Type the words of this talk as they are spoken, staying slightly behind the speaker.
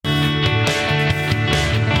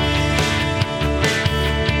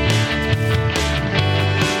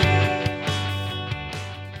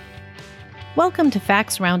Welcome to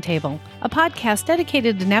Facts Roundtable, a podcast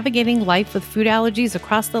dedicated to navigating life with food allergies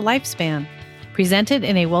across the lifespan. Presented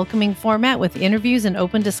in a welcoming format with interviews and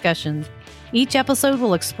open discussions. Each episode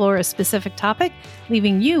will explore a specific topic,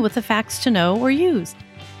 leaving you with the facts to know or use.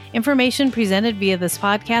 Information presented via this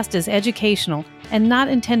podcast is educational and not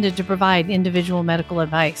intended to provide individual medical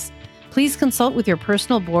advice. Please consult with your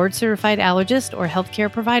personal board-certified allergist or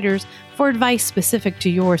healthcare providers for advice specific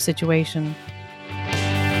to your situation.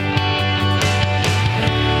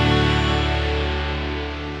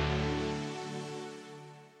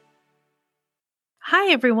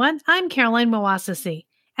 Hi, everyone. I'm Caroline Mawasasi,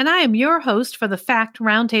 and I am your host for the Fact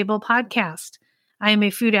Roundtable podcast. I am a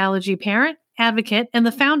food allergy parent, advocate, and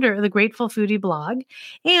the founder of the Grateful Foodie blog,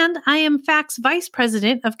 and I am Fact's Vice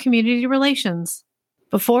President of Community Relations.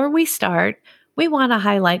 Before we start, we want to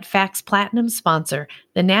highlight Fact's Platinum sponsor,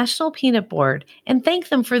 the National Peanut Board, and thank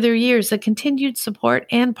them for their years of continued support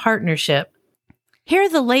and partnership. Here are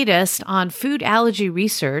the latest on food allergy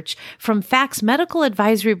research from Fact's Medical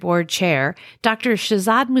Advisory Board Chair, Dr.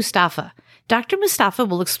 Shahzad Mustafa. Dr. Mustafa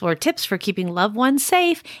will explore tips for keeping loved ones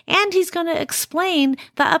safe, and he's going to explain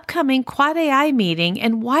the upcoming Quad AI meeting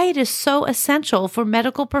and why it is so essential for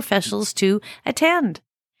medical professionals to attend.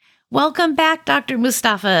 Welcome back, Dr.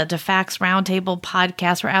 Mustafa, to Facts Roundtable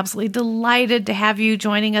podcast. We're absolutely delighted to have you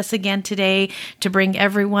joining us again today to bring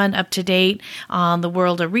everyone up to date on the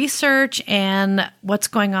world of research and what's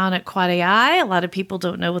going on at Quad AI. A lot of people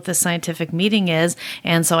don't know what this scientific meeting is,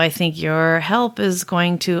 and so I think your help is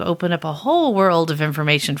going to open up a whole world of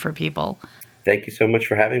information for people. Thank you so much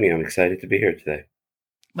for having me. I'm excited to be here today.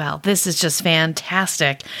 Well, this is just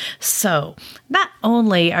fantastic. So, not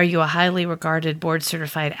only are you a highly regarded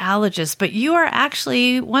board-certified allergist, but you are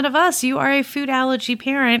actually one of us. You are a food allergy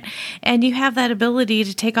parent, and you have that ability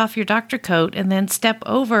to take off your doctor coat and then step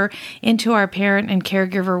over into our parent and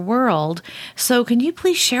caregiver world. So, can you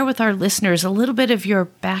please share with our listeners a little bit of your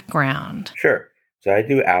background? Sure. So, I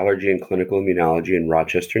do allergy and clinical immunology in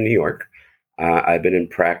Rochester, New York. I've been in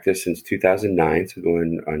practice since 2009, so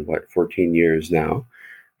going on, 14 years now.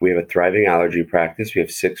 We have a thriving allergy practice. We have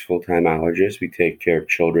 6 full-time allergists. We take care of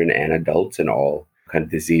children and adults in all kind of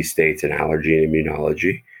disease states in allergy and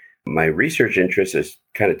immunology. My research interest is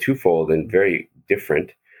kind of twofold and very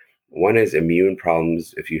different. One is immune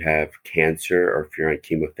problems if you have cancer or if you're on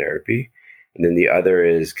chemotherapy. And then the other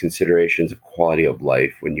is considerations of quality of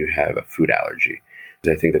life when you have a food allergy.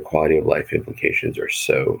 I think the quality of life implications are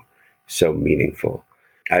so meaningful.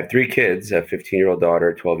 I have 3 kids, a 15-year-old daughter,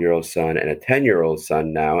 a 12-year-old son, and a 10-year-old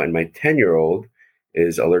son now. And my 10-year-old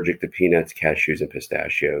is allergic to peanuts, cashews, and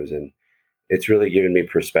pistachios. And it's really given me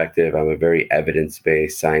perspective. I'm a very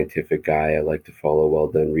evidence-based, scientific guy. I like to follow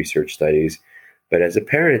well-done research studies. But as a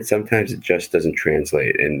parent, sometimes it just doesn't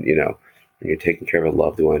translate. And, when you're taking care of a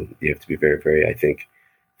loved one, you have to be very, very, I think,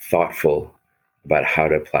 thoughtful about how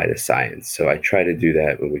to apply the science. So I try to do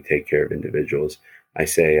that when we take care of individuals. I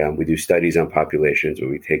say we do studies on populations where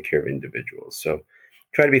we take care of individuals. So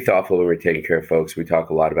try to be thoughtful when we're taking care of folks. We talk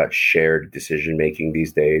a lot about shared decision-making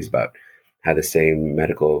these days, about how the same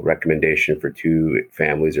medical recommendation for 2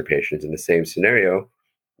 families or patients in the same scenario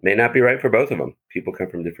may not be right for both of them. People come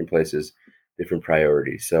from different places, different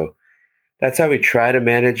priorities. So that's how we try to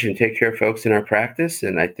manage and take care of folks in our practice.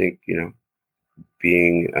 And I think,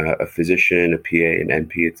 being a physician, a PA, an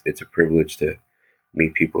NP, it's a privilege to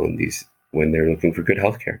meet people when they're looking for good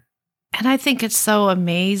healthcare. And I think it's so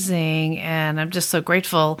amazing. And I'm just so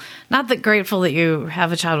grateful, not that grateful that you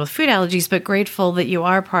have a child with food allergies, but grateful that you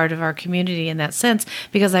are part of our community in that sense,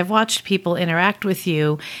 because I've watched people interact with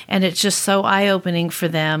you and it's just so eye-opening for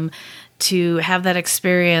them to have that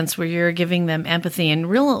experience where you're giving them empathy and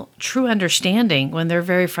real true understanding when they're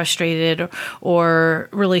very frustrated or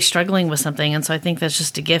really struggling with something. And so I think that's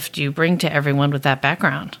just a gift you bring to everyone with that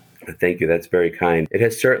background. Thank you. That's very kind. It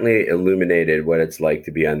has certainly illuminated what it's like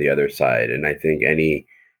to be on the other side. And I think any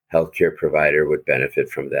healthcare provider would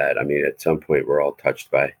benefit from that. I mean, at some point, we're all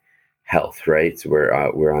touched by health, right? So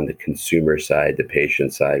we're on the consumer side, the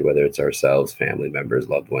patient side, whether it's ourselves, family members,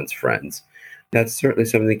 loved ones, friends. That's certainly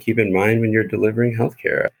something to keep in mind when you're delivering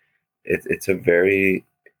healthcare. It's a very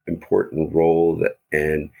important role,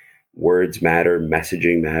 and words matter,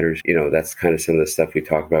 messaging matters. That's kind of some of the stuff we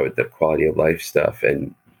talk about with the quality of life stuff.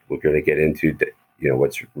 And we're going to get into,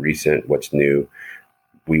 what's recent, what's new.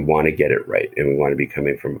 We want to get it right. And we want to be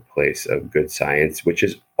coming from a place of good science, which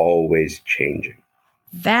is always changing.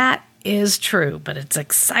 That is true, but it's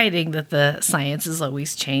exciting that the science is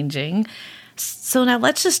always changing. So now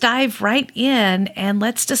let's just dive right in and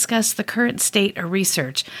let's discuss the current state of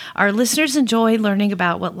research. Our listeners enjoy learning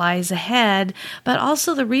about what lies ahead, but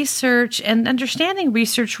also the research and understanding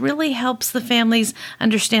research really helps the families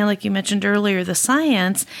understand, like you mentioned earlier, the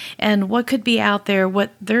science and what could be out there,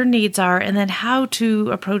 what their needs are, and then how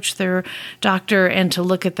to approach their doctor and to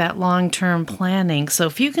look at that long-term planning. So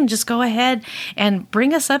if you can just go ahead and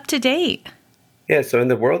bring us up to date. Yeah, so in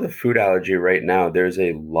the world of food allergy right now, there's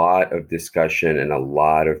a lot of discussion and a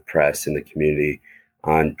lot of press in the community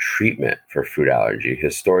on treatment for food allergy.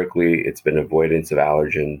 Historically, it's been avoidance of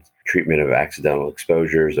allergens, treatment of accidental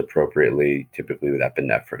exposures appropriately, typically with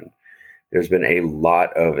epinephrine. There's been a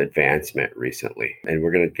lot of advancement recently, and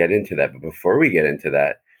we're going to get into that. But before we get into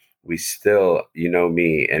that, we still, you know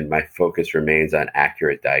me, and my focus remains on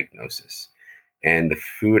accurate diagnosis. And the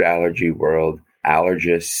food allergy world,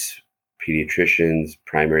 allergists, pediatricians,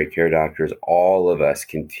 primary care doctors, all of us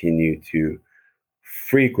continue to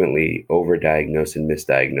frequently overdiagnose and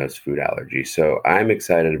misdiagnose food allergy. So I'm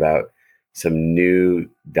excited about some new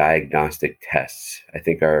diagnostic tests. I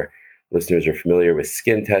think our listeners are familiar with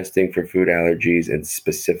skin testing for food allergies and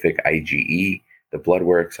specific IgE, the blood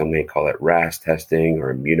work. Some may call it RAS testing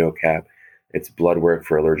or ImmunoCAP. It's blood work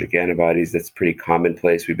for allergic antibodies. That's pretty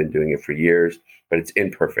commonplace. We've been doing it for years, but it's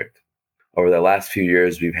imperfect. Over the last few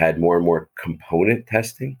years, we've had more and more component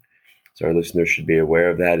testing. So our listeners should be aware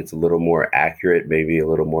of that. It's a little more accurate, maybe a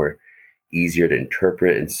little more easier to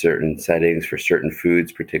interpret in certain settings for certain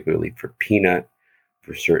foods, particularly for peanut,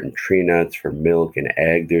 for certain tree nuts, for milk and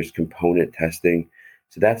egg. There's component testing.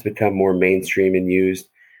 So that's become more mainstream and used.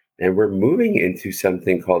 And we're moving into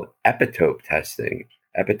something called epitope testing,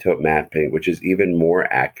 epitope mapping, which is even more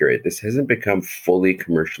accurate. This hasn't become fully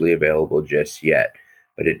commercially available just yet,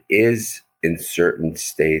 but it is in certain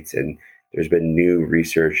states, and there's been new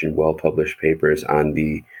research and well-published papers on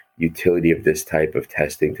the utility of this type of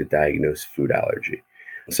testing to diagnose food allergy.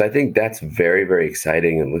 So I think that's very, very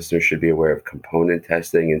exciting, and listeners should be aware of component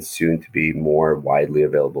testing and soon to be more widely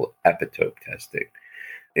available epitope testing.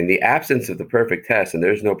 In the absence of the perfect test, and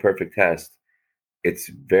there's no perfect test, it's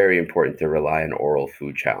very important to rely on oral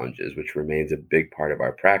food challenges, which remains a big part of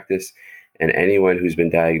our practice. And anyone who's been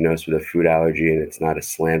diagnosed with a food allergy and it's not a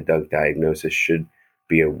slam dunk diagnosis should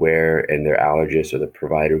be aware, and their allergist or the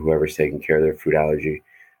provider, whoever's taking care of their food allergy,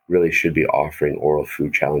 really should be offering oral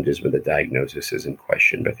food challenges when the diagnosis is in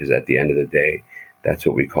question, because at the end of the day, that's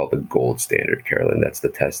what we call the gold standard, Carolyn. That's the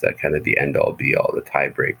test that kind of the end all be all, the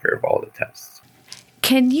tiebreaker of all the tests.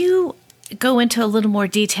 Can you go into a little more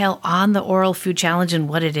detail on the oral food challenge and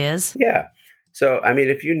what it is? Yeah. So, I mean,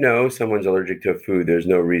 if you know someone's allergic to a food, there's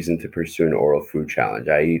no reason to pursue an oral food challenge.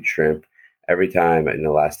 I eat shrimp every time. In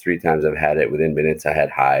the last 3 times I've had it, within minutes, I had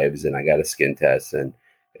hives and I got a skin test and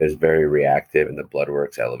it was very reactive and the blood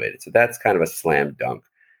work's elevated. So that's kind of a slam dunk.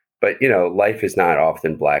 But, you know, life is not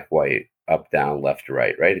often black, white, up, down, left,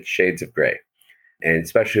 right? It's shades of gray. And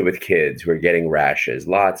especially with kids who are getting rashes,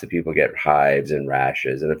 lots of people get hives and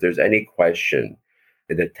rashes. And if there's any question,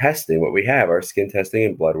 the testing, what we have, our skin testing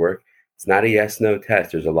and blood work, it's not a yes-no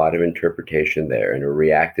test. There's a lot of interpretation there. And a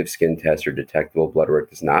reactive skin test or detectable blood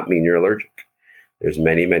work does not mean you're allergic. There's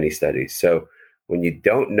many, many studies. So when you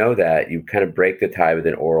don't know that, you kind of break the tie with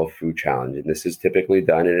an oral food challenge. And this is typically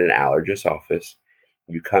done in an allergist's office.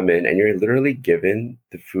 You come in and you're literally given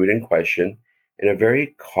the food in question in a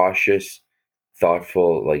very cautious,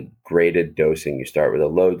 thoughtful, like graded dosing. You start with a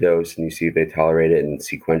low dose and you see if they tolerate it and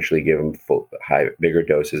sequentially give them bigger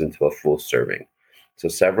doses until a full serving. So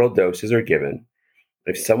several doses are given.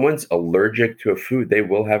 If someone's allergic to a food, they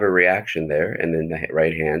will have a reaction there, and then the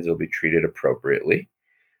right hands will be treated appropriately.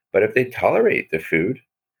 But if they tolerate the food,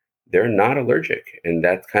 they're not allergic. And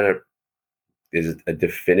that kind of is a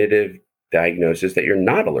definitive diagnosis that you're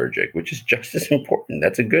not allergic, which is just as important.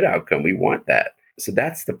 That's a good outcome. We want that. So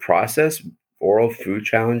that's the process. Oral food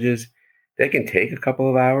challenges, they can take a couple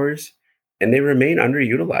of hours and they remain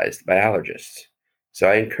underutilized by allergists. So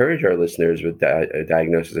I encourage our listeners with a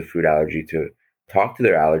diagnosis of food allergy to talk to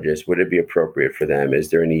their allergist. Would it be appropriate for them?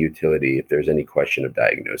 Is there any utility if there's any question of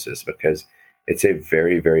diagnosis? Because it's a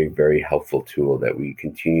very, very, very helpful tool that we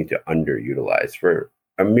continue to underutilize for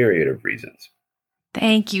a myriad of reasons.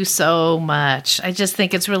 Thank you so much. I just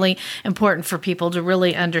think it's really important for people to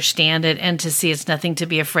really understand it and to see it's nothing to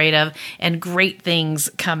be afraid of, and great things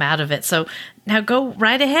come out of it. So now go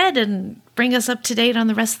right ahead and bring us up to date on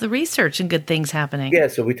the rest of the research and good things happening. Yeah,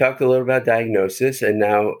 so we talked a little about diagnosis, and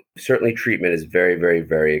now certainly treatment is very, very,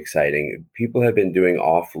 very exciting. People have been doing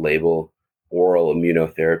off-label oral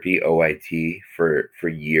immunotherapy, OIT, for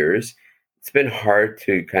years. It's been hard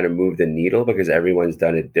to kind of move the needle because everyone's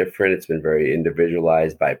done it different. It's been very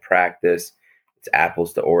individualized by practice. It's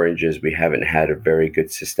apples to oranges. We haven't had a very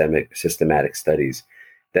good systematic studies.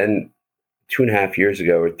 Then 2.5 years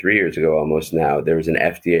ago, or 3 years ago almost now, there was an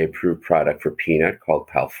FDA approved product for peanut called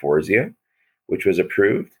Palforzia, which was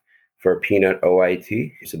approved for peanut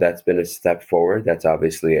OIT. So that's been a step forward. That's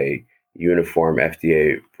obviously a uniform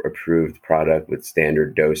FDA approved product with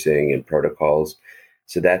standard dosing and protocols.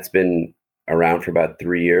 So that's been around for about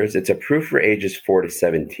 3 years. It's approved for ages 4 to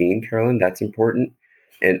 17, Carolyn. That's important.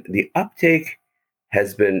 And the uptake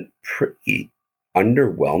has been pretty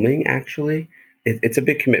underwhelming, actually. It's a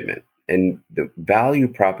big commitment. And the value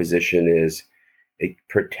proposition is it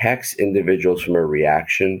protects individuals from a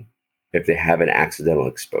reaction if they have an accidental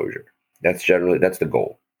exposure. That's the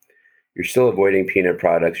goal. You're still avoiding peanut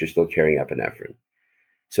products. You're still carrying epinephrine.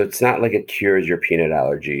 So it's not like it cures your peanut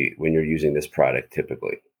allergy when you're using this product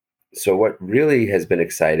typically. So what really has been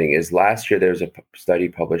exciting is last year there was a study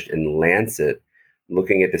published in Lancet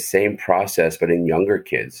looking at the same process, but in younger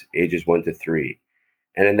kids, ages 1 to 3.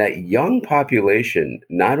 And in that young population,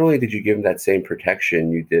 not only did you give them that same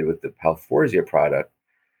protection you did with the Palforzia product,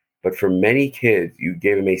 but for many kids, you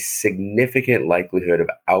gave them a significant likelihood of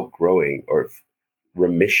outgrowing or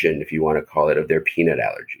remission, if you want to call it, of their peanut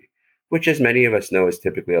allergy, which, as many of us know, is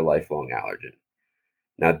typically a lifelong allergen.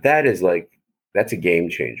 Now, that's a game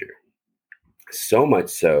changer. So much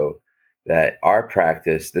so that our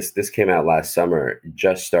practice, this came out last summer,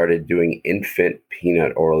 just started doing infant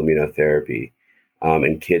peanut oral immunotherapy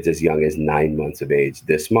in kids as young as 9 months of age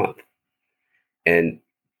this month. And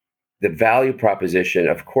the value proposition,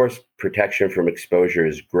 of course, protection from exposure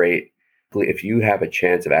is great. If you have a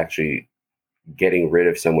chance of actually getting rid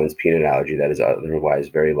of someone's peanut allergy that is otherwise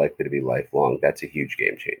very likely to be lifelong, that's a huge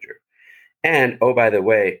game changer. And, oh, by the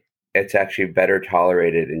way, it's actually better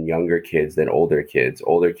tolerated in younger kids than older kids.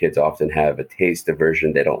 Older kids often have a taste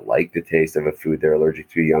aversion. They don't like the taste of a food they're allergic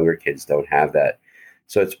to. Younger kids don't have that.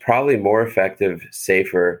 So it's probably more effective,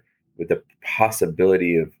 safer, with the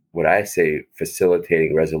possibility of what I say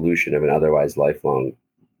facilitating resolution of an otherwise lifelong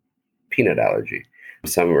peanut allergy.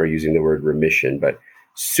 Some are using the word remission, but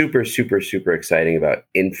super, super, super exciting about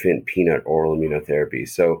infant peanut oral immunotherapy.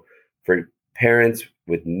 So for parents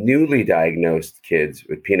with newly diagnosed kids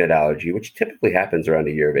with peanut allergy, which typically happens around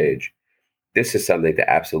a year of age, this is something to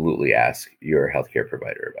absolutely ask your healthcare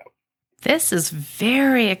provider about. This is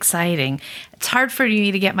very exciting. It's hard for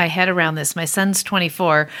me to get my head around this. My son's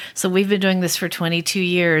 24, so we've been doing this for 22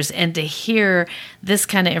 years, and to hear this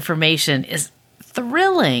kind of information is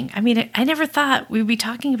thrilling. I mean, I never thought we'd be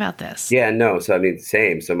talking about this. Yeah, no. So, I mean,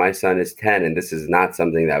 same. So my son is 10, and this is not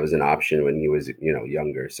something that was an option when he was,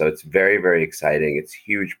 younger. So it's very, very exciting. It's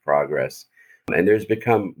huge progress. And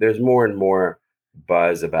there's more and more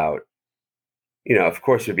buzz about, of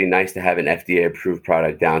course, it would be nice to have an FDA approved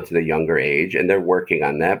product down to the younger age, and they're working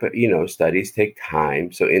on that. But, studies take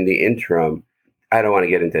time. So in the interim, I don't want to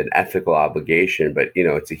get into an ethical obligation, but,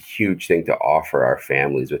 it's a huge thing to offer our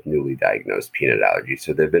families with newly diagnosed peanut allergy.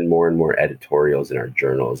 So there've been more and more editorials in our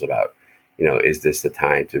journals about, is this the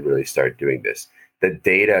time to really start doing this? The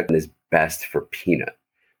data is best for peanut.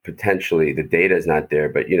 Potentially the data is not there,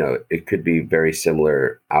 but, it could be very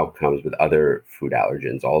similar outcomes with other food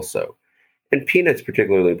allergens also. And peanuts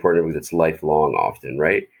particularly important because it's lifelong often,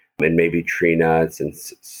 right? And maybe tree nuts and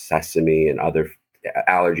sesame and other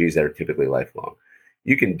allergies that are typically lifelong.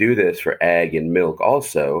 You can do this for egg and milk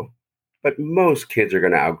also, but most kids are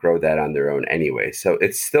going to outgrow that on their own anyway. So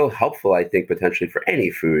it's still helpful, I think, potentially for any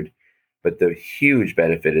food, but the huge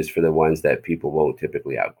benefit is for the ones that people won't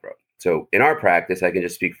typically outgrow. So in our practice, I can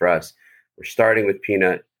just speak for us. We're starting with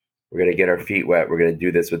peanut. We're going to get our feet wet. We're going to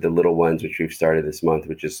do this with the little ones, which we've started this month,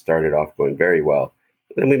 which has started off going very well.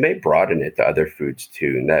 And we may broaden it to other foods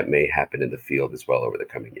too, and that may happen in the field as well over the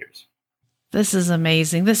coming years. This is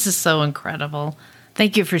amazing. This is so incredible.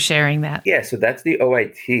 Thank you for sharing that. Yeah, so that's the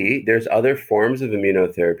OIT. There's other forms of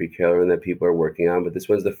immunotherapy, Carolyn, that people are working on, but this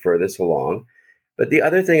one's the furthest along. But the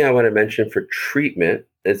other thing I want to mention for treatment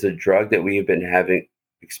is a drug that we have been having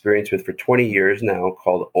experience with for 20 years now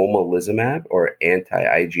called omalizumab, or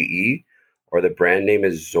anti-IgE, or the brand name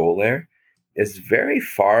is Xolair. Is very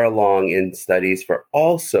far along in studies for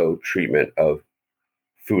also treatment of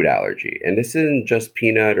food allergy. And this isn't just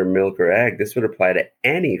peanut or milk or egg. This would apply to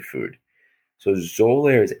any food. So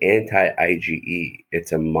Xolair is anti-IgE.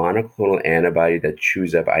 It's a monoclonal antibody that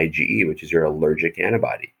chews up IgE, which is your allergic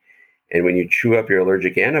antibody. And when you chew up your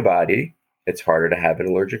allergic antibody, it's harder to have an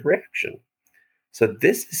allergic reaction. So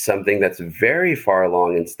this is something that's very far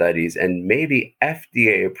along in studies and maybe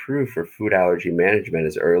FDA approved for food allergy management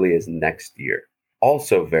as early as next year.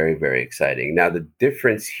 Also very, very exciting. Now, the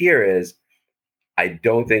difference here is I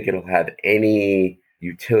don't think it'll have any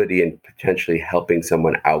utility in potentially helping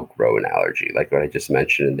someone outgrow an allergy, like what I just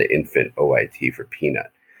mentioned in the infant OIT for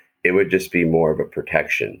peanut. It would just be more of a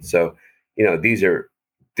protection. So, these are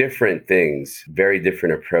different things, very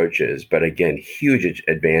different approaches, but again, huge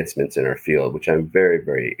advancements in our field, which I'm very,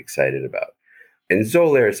 very excited about. And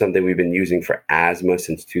Xolair is something we've been using for asthma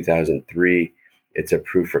since 2003. It's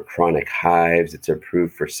approved for chronic hives. It's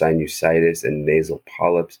approved for sinusitis and nasal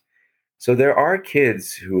polyps. So there are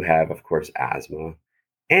kids who have, of course, asthma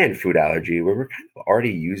and food allergy where we're kind of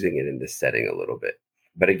already using it in this setting a little bit.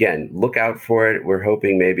 But again, look out for it. We're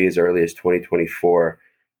hoping maybe as early as 2024,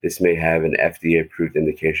 this may have an FDA-approved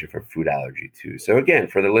indication for food allergy too. So again,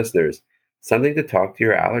 for the listeners, something to talk to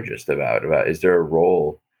your allergist about is there a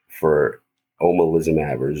role for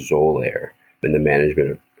omalizumab or Xolair in the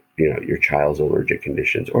management of your child's allergic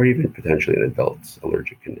conditions, or even potentially in adults'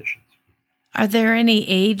 allergic conditions. Are there any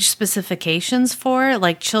age specifications for it,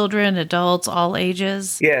 like children, adults, all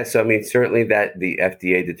ages? Yeah, so certainly that the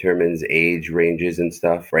FDA determines age ranges and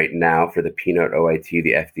stuff. Right now, for the peanut OIT,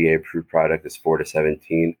 the FDA-approved product is 4 to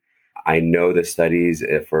 17. I know the studies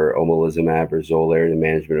for omalizumab or Xolair in the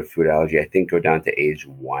management of food allergy, I think, go down to age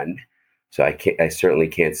 1. So I certainly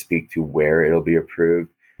can't speak to where it'll be approved.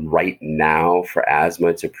 Right now, for asthma,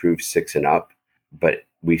 it's approved 6 and up, but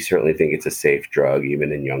we certainly think it's a safe drug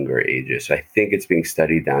even in younger ages. So I think it's being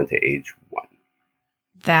studied down to age 1.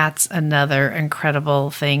 That's another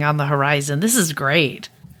incredible thing on the horizon. This is great.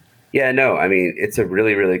 Yeah, no, it's a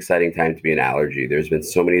really, really exciting time to be an allergy. There's been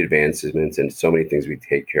so many advancements and so many things we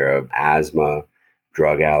take care of. Asthma,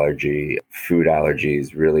 drug allergy, food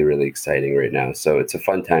allergies, really, really exciting right now. So it's a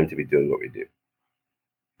fun time to be doing what we do.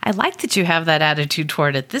 I like that you have that attitude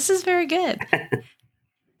toward it. This is very good.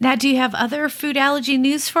 Now, do you have other food allergy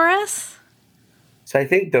news for us? So I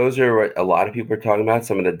think those are what a lot of people are talking about.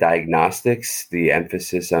 Some of the diagnostics, the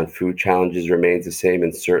emphasis on food challenges remains the same,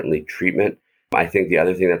 and certainly treatment. I think the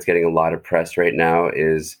other thing that's getting a lot of press right now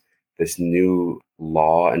is this new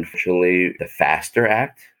law, unfortunately, the FASTER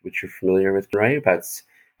Act, which you're familiar with, right? About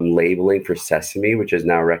labeling for sesame, which is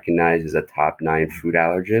now recognized as a top 9 food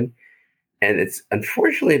allergen. And it's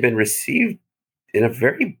unfortunately been received in a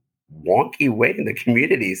very wonky way in the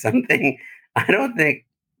community, something I don't think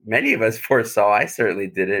many of us foresaw. I certainly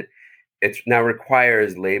didn't. It now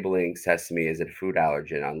requires labeling sesame as a food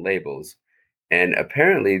allergen on labels. And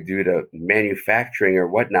apparently, due to manufacturing or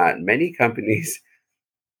whatnot, many companies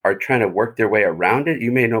are trying to work their way around it.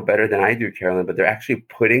 You may know better than I do, Carolyn, but they're actually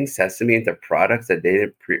putting sesame into products that they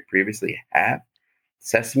didn't previously have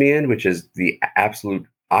sesame in, which is the absolute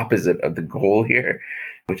opposite of the goal here,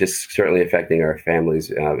 which is certainly affecting our families,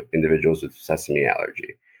 individuals with sesame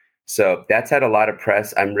allergy. So that's had a lot of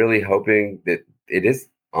press. I'm really hoping that it is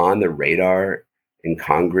on the radar in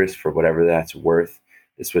Congress for whatever that's worth.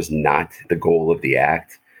 This was not the goal of the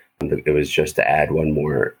act. It was just to add one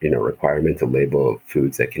more, requirement to label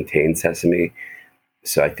foods that contain sesame.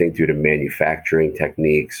 So I think due to manufacturing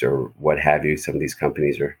techniques or what have you, some of these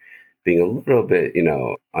companies are being a little bit,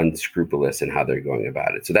 unscrupulous in how they're going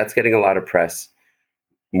about it. So that's getting a lot of press,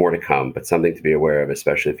 more to come, but something to be aware of,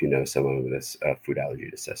 especially if you know someone with this food allergy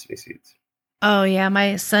to sesame seeds. Oh, yeah.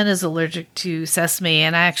 My son is allergic to sesame,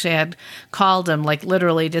 and I actually had called him like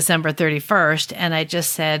literally December 31st, and I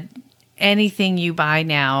just said, anything you buy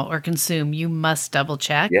now or consume, you must double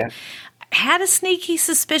check. Yeah. Had a sneaky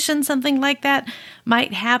suspicion something like that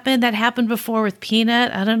might happen. That happened before with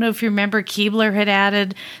peanut. I don't know if you remember, Keebler had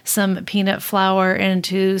added some peanut flour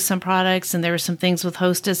into some products, and there were some things with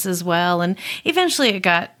Hostess as well. And eventually it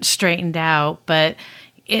got straightened out. But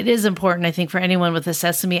it is important, I think, for anyone with a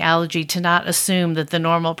sesame allergy to not assume that the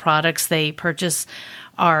normal products they purchase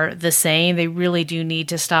are the same. They really do need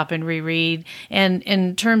to stop and reread. And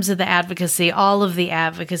in terms of the advocacy, all of the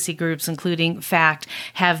advocacy groups, including FACT,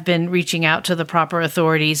 have been reaching out to the proper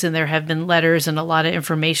authorities, and there have been letters and a lot of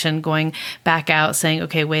information going back out saying,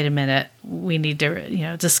 okay, wait a minute, we need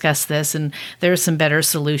to discuss this, and there are some better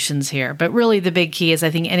solutions here. But really the big key is,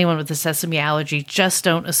 I think anyone with a sesame allergy, just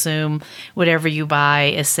don't assume whatever you buy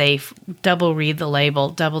is safe. Double read the label,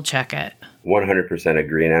 double check it. 100%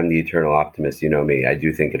 agree. And I'm the eternal optimist. You know me. I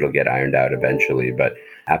do think it'll get ironed out eventually, but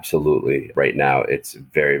absolutely right now it's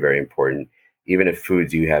very, very important. Even if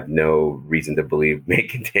foods you have no reason to believe may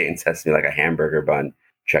contain sesame, like a hamburger bun,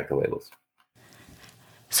 check the labels.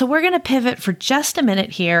 So we're going to pivot for just a minute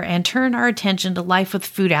here and turn our attention to life with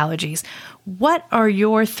food allergies. What are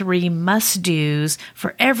your 3 must-dos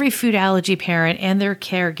for every food allergy parent and their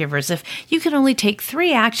caregivers? If you could only take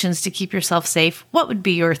 3 actions to keep yourself safe, what would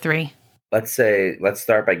be your 3? Let's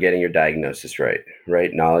start by getting your diagnosis right?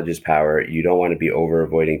 Knowledge is power. You don't want to be over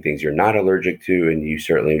avoiding things you're not allergic to, and you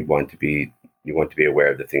certainly want to be You want to be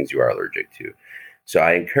aware of the things you are allergic to. So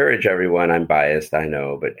I encourage everyone, I'm biased, I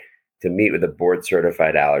know, but to meet with a board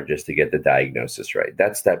certified allergist to get the diagnosis right.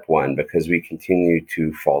 That's step one, because we continue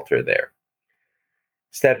to falter there.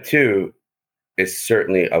 Step two is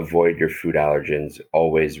certainly avoid your food allergens.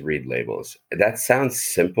 Always read labels. That sounds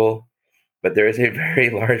simple, but there is a very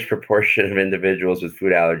large proportion of individuals with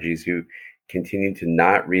food allergies who continue to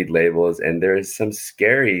not read labels. And there is some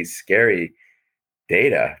scary, scary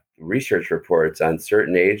data, research reports on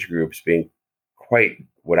certain age groups being quite,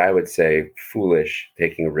 what I would say, foolish,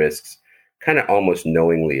 taking risks, kind of almost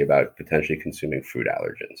knowingly about potentially consuming food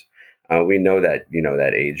allergens. We know that,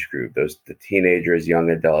 that age group, the teenagers, young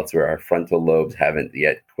adults, where our frontal lobes haven't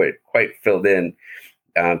yet quite filled in,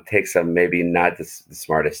 take some maybe not the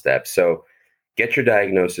smartest steps. So get your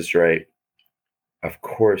diagnosis right. Of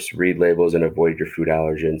course, read labels and avoid your food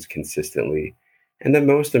allergens consistently. And the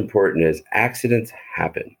most important is accidents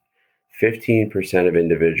happen. 15% of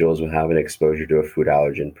individuals will have an exposure to a food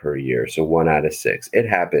allergen per year. So 1 out of 6. It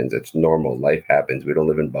happens. It's normal. Life happens. We don't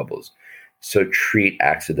live in bubbles. So treat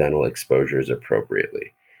accidental exposures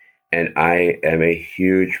appropriately. And I am a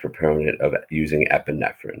huge proponent of using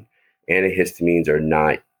epinephrine. Antihistamines are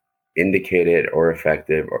not indicated or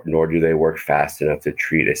effective, nor do they work fast enough to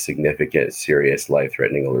treat a significant, serious,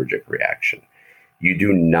 life-threatening allergic reaction. You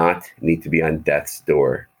do not need to be on death's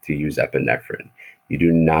door to use epinephrine. You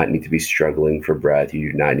do not need to be struggling for breath.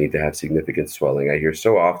 You do not need to have significant swelling. I hear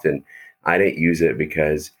so often, I didn't use it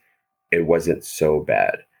because it wasn't so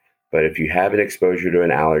bad. But if you have an exposure to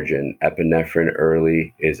an allergen, epinephrine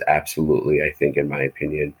early is absolutely, I think, in my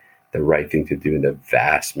opinion, the right thing to do in the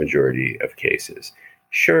vast majority of cases.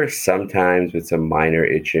 Sure, sometimes with some minor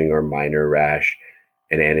itching or minor rash,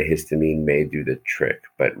 an antihistamine may do the trick.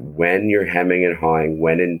 But when you're hemming and hawing,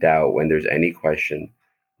 when in doubt, when there's any question,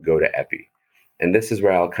 go to epi. And this is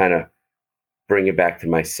where I'll kind of bring it back to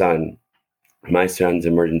my son. My son's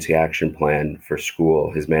emergency action plan for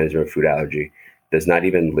school, his management of food allergy, does not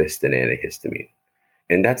even list an antihistamine.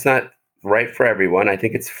 And that's not right for everyone. I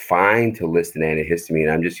think it's fine to list an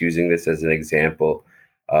antihistamine. I'm just using this as an example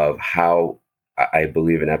of how I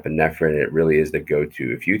believe in epinephrine. It really is the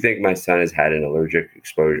go-to. If you think my son has had an allergic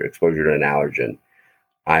exposure to an allergen,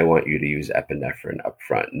 I want you to use epinephrine up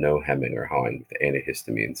front. No hemming or hawing with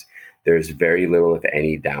antihistamines. There's very little, if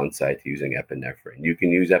any, downside to using epinephrine. You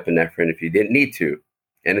can use epinephrine if you didn't need to,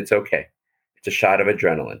 and it's okay. It's a shot of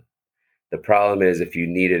adrenaline. The problem is if you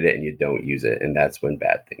needed it and you don't use it, and that's when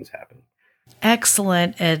bad things happen.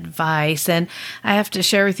 Excellent advice. And I have to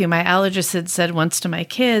share with you, my allergist had said once to my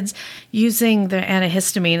kids, using the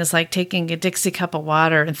antihistamine is like taking a Dixie cup of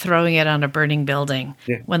water and throwing it on a burning building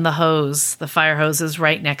when the fire hose is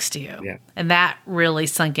right next to you. Yeah. And that really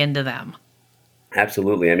sunk into them.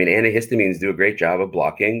 Absolutely. I mean, antihistamines do a great job of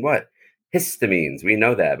blocking what? Histamines. We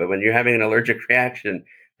know that. But when you're having an allergic reaction,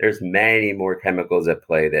 there's many more chemicals at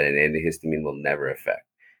play that an antihistamine will never affect.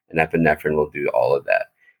 And epinephrine will do all of that.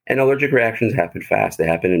 And allergic reactions happen fast. They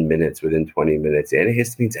happen in minutes, within 20 minutes.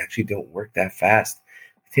 Antihistamines actually don't work that fast.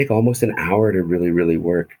 They take almost an hour to really, really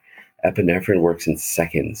work. Epinephrine works in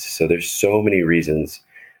seconds. So there's so many reasons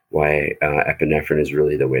why epinephrine is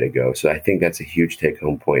really the way to go. So I think that's a huge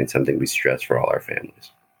take-home point and something we stress for all our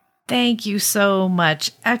families. Thank you so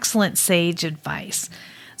much. Excellent sage advice.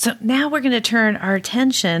 So now we're going to turn our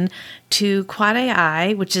attention to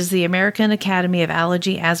AAAI, which is the American Academy of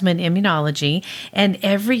Allergy, Asthma, and Immunology. And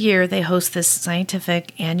every year they host this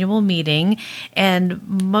scientific annual meeting. And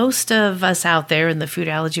most of us out there in the food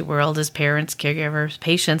allergy world as parents, caregivers,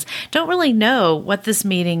 patients, don't really know what this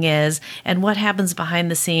meeting is and what happens behind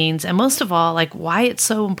the scenes. And most of all, like why it's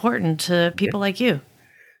so important to people like you.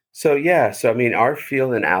 So I mean, our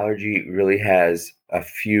field in allergy really has a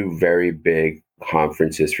few very big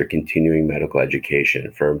conferences for continuing medical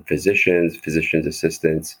education from physicians, physicians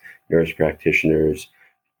assistants, nurse practitioners,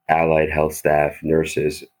 allied health staff,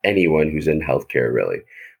 nurses, anyone who's in healthcare, really.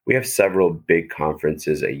 We have several big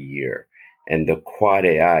conferences a year. And the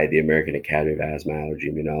AAAI, the American Academy of Asthma, Allergy,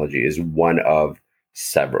 Immunology, is one of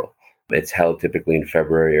several. It's held typically in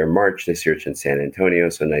February or March. This year it's in San Antonio,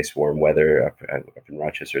 so nice warm weather. Up in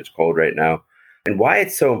Rochester, it's cold right now. And why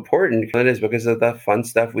it's so important is because of the fun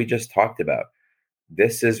stuff we just talked about.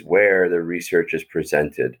 This is where the research is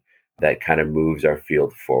presented that kind of moves our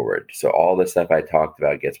field forward. So all the stuff I talked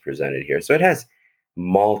about gets presented here. So it has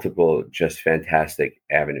multiple just fantastic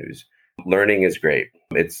avenues. Learning is great.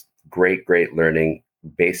 It's great learning,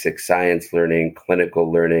 basic science learning, clinical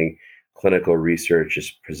research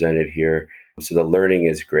is presented here. So the learning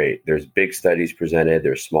is great. There's big studies presented.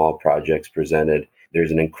 There's small projects presented.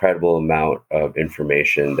 There's an incredible amount of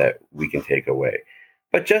information that we can take away.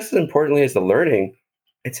 But just as importantly as the learning,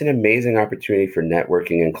 it's an amazing opportunity for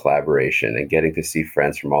networking and collaboration and getting to see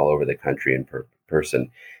friends from all over the country in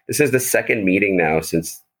person. This is the second meeting now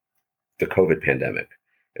since the COVID pandemic.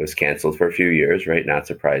 It was canceled for a few years, right? Not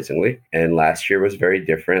surprisingly. And last year was very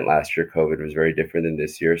different. Last year, COVID was very different than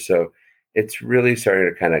this year. So it's really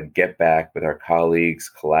starting to kind of get back with our colleagues,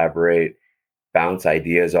 collaborate, bounce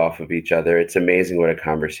ideas off of each other. It's amazing what a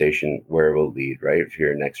conversation where it will lead, right? For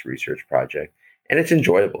your next research project. And it's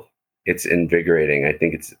enjoyable. It's invigorating. I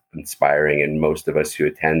think it's inspiring. And most of us who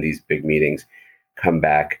attend these big meetings come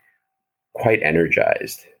back quite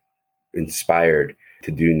energized, inspired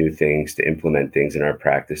to do new things, to implement things in our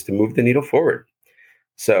practice, to move the needle forward.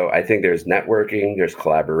 So I think there's networking, there's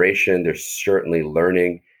collaboration, there's certainly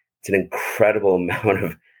learning. It's an incredible amount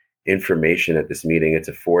of information at this meeting. It's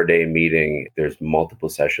a 4-day meeting. There's multiple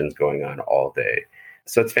sessions going on all day.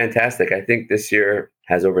 So it's fantastic. I think this year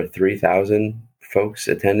has over 3,000 folks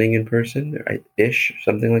attending in person-ish,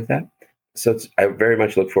 something like that. So I very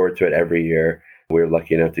much look forward to it every year. We're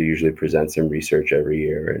lucky enough to usually present some research every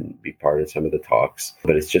year and be part of some of the talks.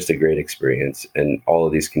 But it's just a great experience. And all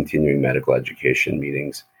of these continuing medical education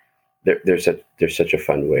meetings, they're such a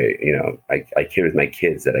fun way. You know, I kid with my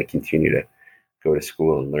kids that I continue to go to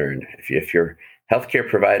school and learn. If your healthcare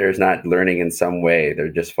provider is not learning in some way, they're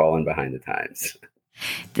just falling behind the times.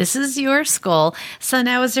 This is your school. So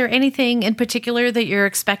now, is there anything in particular that you're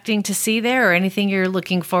expecting to see there or anything you're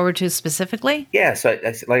looking forward to specifically? Yeah, so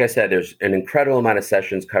like I said, there's an incredible amount of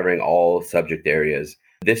sessions covering all subject areas.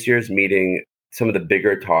 This year's meeting, some of the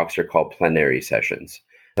bigger talks are called plenary sessions.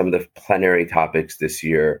 Some of the plenary topics this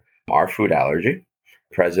year are food allergy.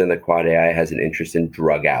 The president of the Quad AI has an interest in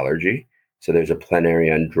drug allergy. So there's a plenary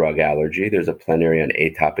on drug allergy. There's a plenary on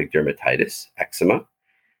atopic dermatitis, eczema.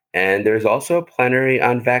 And there's also a plenary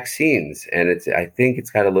on vaccines. And I think it's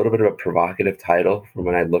got a little bit of a provocative title from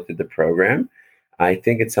when I looked at the program. I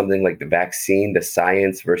think it's something like the vaccine, the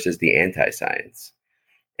science versus the anti-science.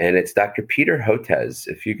 And it's Dr. Peter Hotez.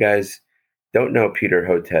 If you guys don't know Peter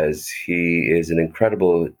Hotez, he is an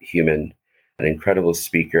incredible human, an incredible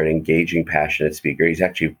speaker, an engaging, passionate speaker. He's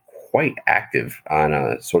actually quite active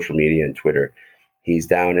on social media and Twitter. He's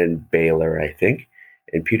down in Baylor, I think.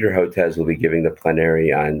 And Peter Hotez will be giving the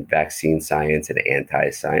plenary on vaccine science and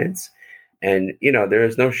anti-science. And, you know, there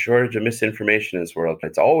is no shortage of misinformation in this world.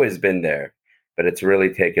 It's always been there, but it's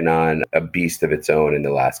really taken on a beast of its own in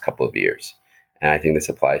the last couple of years. And I think this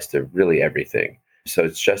applies to really everything. So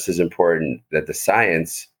it's just as important that the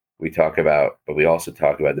science we talk about, but we also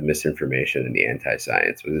talk about the misinformation and the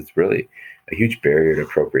anti-science, because it's really a huge barrier to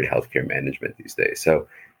appropriate healthcare management these days. So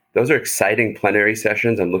those are exciting plenary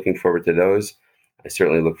sessions. I'm looking forward to those. I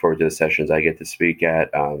certainly look forward to the sessions I get to speak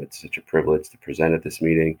at. It's such a privilege to present at this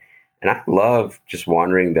meeting. And I love just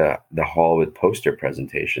wandering the hall with poster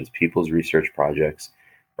presentations, people's research projects,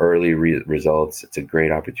 early results. It's a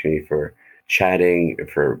great opportunity for chatting,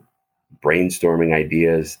 for brainstorming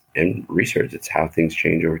ideas and research. It's how things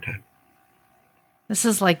change over time. This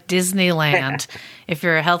is like Disneyland if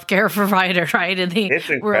you're a healthcare provider, right? In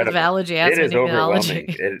the world of allergy, it is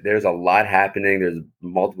overwhelming. There's a lot happening. There's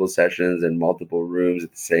multiple sessions and multiple rooms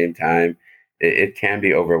at the same time. It can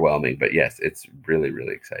be overwhelming, but yes, it's really,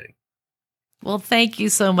 really exciting. Well, thank you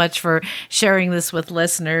so much for sharing this with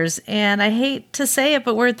listeners. And I hate to say it,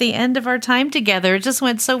 but we're at the end of our time together. It just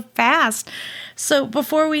went so fast. So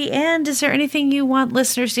before we end, is there anything you want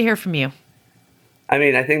listeners to hear from you? I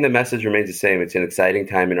mean, I think the message remains the same. It's an exciting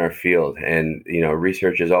time in our field, and, you know,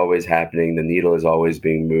 research is always happening. The needle is always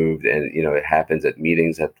being moved, and, you know, it happens at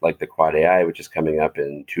meetings like the Quad AI, which is coming up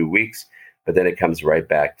in 2 weeks, but then it comes right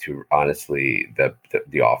back to, honestly,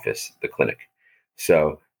 the office, the clinic.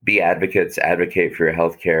 So be advocates, advocate for your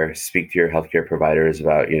healthcare, speak to your healthcare providers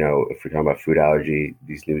about, you know, if we're talking about food allergy,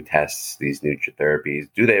 these new tests, these new therapies,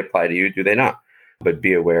 do they apply to you? Do they not? But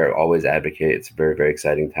be aware, always advocate. It's a very, very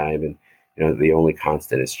exciting time. And, you know, the only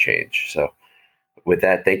constant is change. So with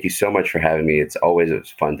that, thank you so much for having me. It's always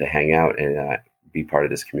fun to hang out and be part of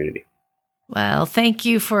this community. Well, thank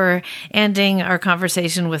you for ending our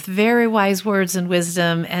conversation with very wise words and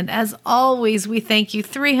wisdom. And as always, we thank you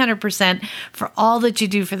 300% for all that you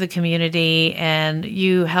do for the community and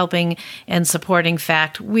you helping and supporting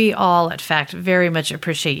FACT. We all at FACT very much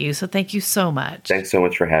appreciate you. So thank you so much. Thanks so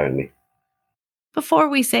much for having me. Before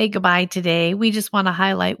we say goodbye today, we just want to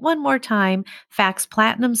highlight one more time FACT's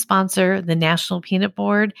platinum sponsor, the National Peanut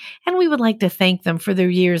Board, and we would like to thank them for their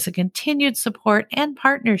years of continued support and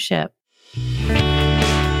partnership.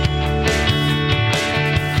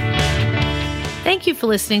 Thank you for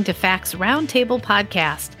listening to FACT's Roundtable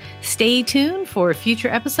Podcast. Stay tuned for future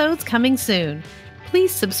episodes coming soon.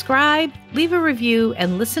 Please subscribe, leave a review,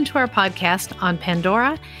 and listen to our podcast on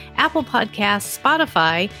Pandora, Apple Podcasts,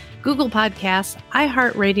 Spotify, Google Podcasts,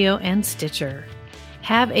 iHeartRadio, and Stitcher.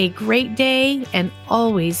 Have a great day and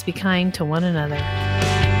always be kind to one another.